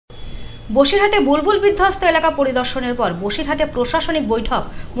বসিরহাটে বুলবুল বিধ্বস্ত এলাকা পরিদর্শনের পর বসিরহাটে প্রশাসনিক বৈঠক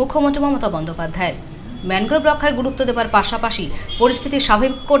মুখ্যমন্ত্রী মমতা বন্দ্যোপাধ্যায়ের। ম্যানগ্রোভ রক্ষার গুরুত্ব দেবার পাশাপাশি পরিস্থিতি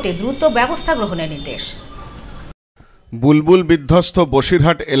স্বাভাবিক করতে দ্রুত ব্যবস্থা গ্রহণের নির্দেশ। বুলবুল বিধ্বস্ত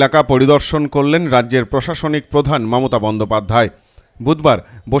বসিরহাট এলাকা পরিদর্শন করলেন রাজ্যের প্রশাসনিক প্রধান মমতা বন্দ্যোপাধ্যায়। বুধবার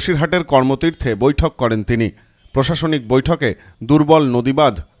বসিরহাটের কর্মতীর্থে বৈঠক করেন তিনি। প্রশাসনিক বৈঠকে দুর্বল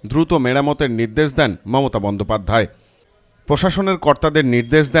নদীবাঁধ দ্রুত মেরামতের নির্দেশ দেন মমতা বন্দ্যোপাধ্যায়। প্রশাসনের কর্তাদের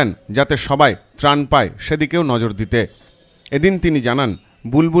নির্দেশ দেন যাতে সবাই ত্রাণ পায় সেদিকেও নজর দিতে। এদিন তিনি জানান,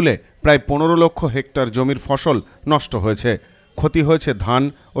 বুলবুলে প্রায় 15 লক্ষ হেক্টর জমির ফসল নষ্ট হয়েছে। ক্ষতি হয়েছে ধান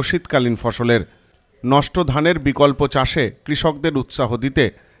ও শীতকালীন ফসলের। নষ্ট ধানের বিকল্প চাষে কৃষকদের উৎসাহ দিতে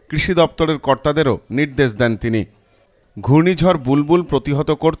কৃষি দপ্তরের কর্তাদেরও নির্দেশ দেন তিনি। ঘূর্ণিঝড় বুলবুল প্রতিহত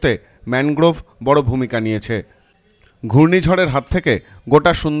করতে ম্যানগ্রোভ বড় ভূমিকা নিয়েছে। ঘূর্ণিঝড়ের হাত থেকে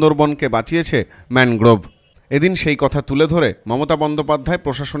গোটা সুন্দরবনকে বাঁচিয়েছে ম্যানগ্রোভ। এদিন সেই কথা তুলে ধরে মমতা বন্দ্যোপাধ্যায়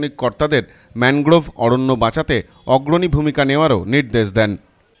প্রশাসনিক কর্তাদের ম্যানগ্রোভ অরণ্য বাঁচাতে অগ্রণী ভূমিকা নেওয়ারও নির্দেশ দেন।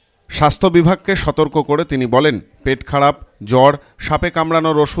 স্বাস্থ্য বিভাগকে সতর্ক করে তিনি বলেন, পেট খারাপ, জ্বর, সাপে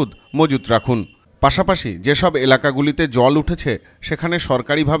কামড়ানোর ওষুধ মজুত রাখুন। পাশাপাশি যেসব এলাকাগুলিতে জল উঠেছে সেখানে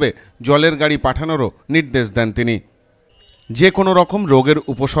সরকারিভাবে জলের গাড়ি পাঠানোরও নির্দেশ দেন তিনি। যে কোনো রকম রোগের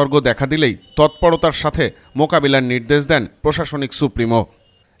উপসর্গ দেখা দিলেই তৎপরতার সাথে মোকাবিলার নির্দেশ দেন প্রশাসনিক সুপ্রিমো।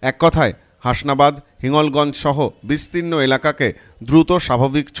 এক কথায় হাসনাবাদ, হিঙ্গলগঞ্জ সহ বিস্তীর্ণ এলাকাকে দ্রুত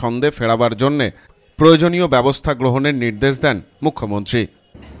স্বাভাবিক ছন্দে ফেরাবার জন্যে প্রয়োজনীয় ব্যবস্থা গ্রহণের নির্দেশ দেন মুখ্যমন্ত্রী।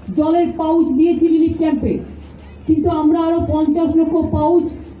 জলের পাউচ দিয়েছি রিলিফ ক্যাম্পে, কিন্তু আমরা আরো 50 লক্ষ পাউচ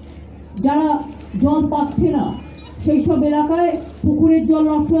যারা জল পাচ্ছে না সেই সব এলাকায় পুকুরের জল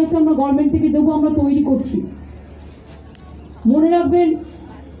নষ্ট হয়েছে, আমরা গভর্নমেন্ট থেকে দেবো, আমরা তৈরি করছি। মনে রাখবেন,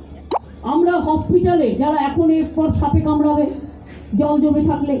 আমরা হসপিটালে যারা এখন এরপর সাপে কামড়াবে জল জমে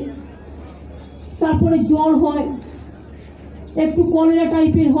থাকলে, তারপরে জ্বর হয়, একটু কলেরা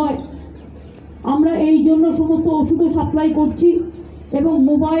টাইপের হয়, আমরা এই জন্য সমস্ত ওষুধও সাপ্লাই করছি এবং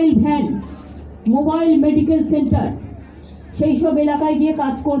mobile van, mobile medical centre সেই সব এলাকায় গিয়ে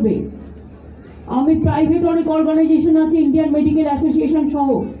কাজ করবে। আমি প্রাইভেট অনেক অর্গানাইজেশন আছে, ইন্ডিয়ান মেডিকেল অ্যাসোসিয়েশন সহ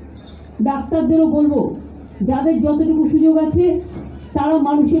ডাক্তারদেরও বলবো, যাদের যতটুকু সুযোগ আছে তারা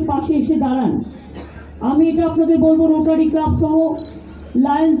মানুষের পাশে এসে দাঁড়ান। আমি এটা আপনাদের বলবো, রোটারি ক্লাব সহ,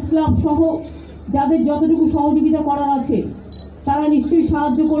 লায়ন্স ক্লাব সহ যাদের যতটুকু সহযোগিতা করার আছে তারা নিশ্চয়ই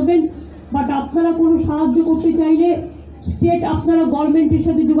সাহায্য করবেন। বাট আপনারা কোনো সাহায্য করতে চাইলে স্টেট আপনারা গভর্নমেন্টের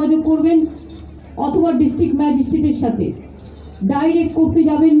সাথে যোগাযোগ করবেন অথবা ডিস্ট্রিক্ট ম্যাজিস্ট্রেটের সাথে। ডাইরেক্ট করতে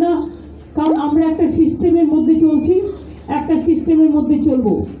যাবেন না, কারণ আমরা একটা সিস্টেমের মধ্যে চলছি, একটা সিস্টেমের মধ্যে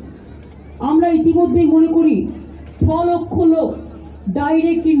চলবো। আমরা ইতিমধ্যেই মনে করি 6 লক্ষ লোক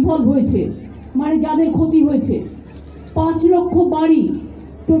ডাইরেক্ট ইনভলভ হয়েছে, মানে যাদের ক্ষতি হয়েছে। 5 লক্ষ বাড়ি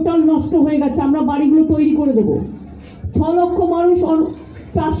টোটাল নষ্ট হয়ে গেছে, আমরা বাড়িগুলো তৈরি করে দেব। 6 লক্ষ মানুষ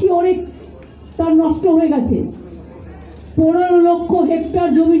চাষি অনেক তার নষ্ট হয়ে গেছে। 15 লক্ষ হেক্টর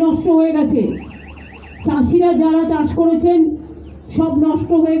জমি নষ্ট হয়ে গেছে। চাষিরা যারা চাষ করেছেন সব নষ্ট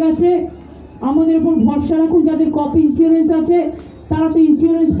হয়ে গেছে। আমাদের উপর ভরসা রাখুন, যাদের ক্রপ ইন্স্যুরেন্স আছে তারা তো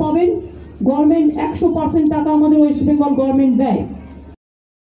ইন্স্যুরেন্স পাবেন। গভর্নমেন্ট 100% টাকা আমাদের ওয়েস্ট বেঙ্গল গভর্নমেন্ট দেয়।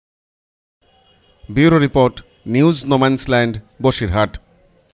 Bureau report, news no man's land, Basirhat.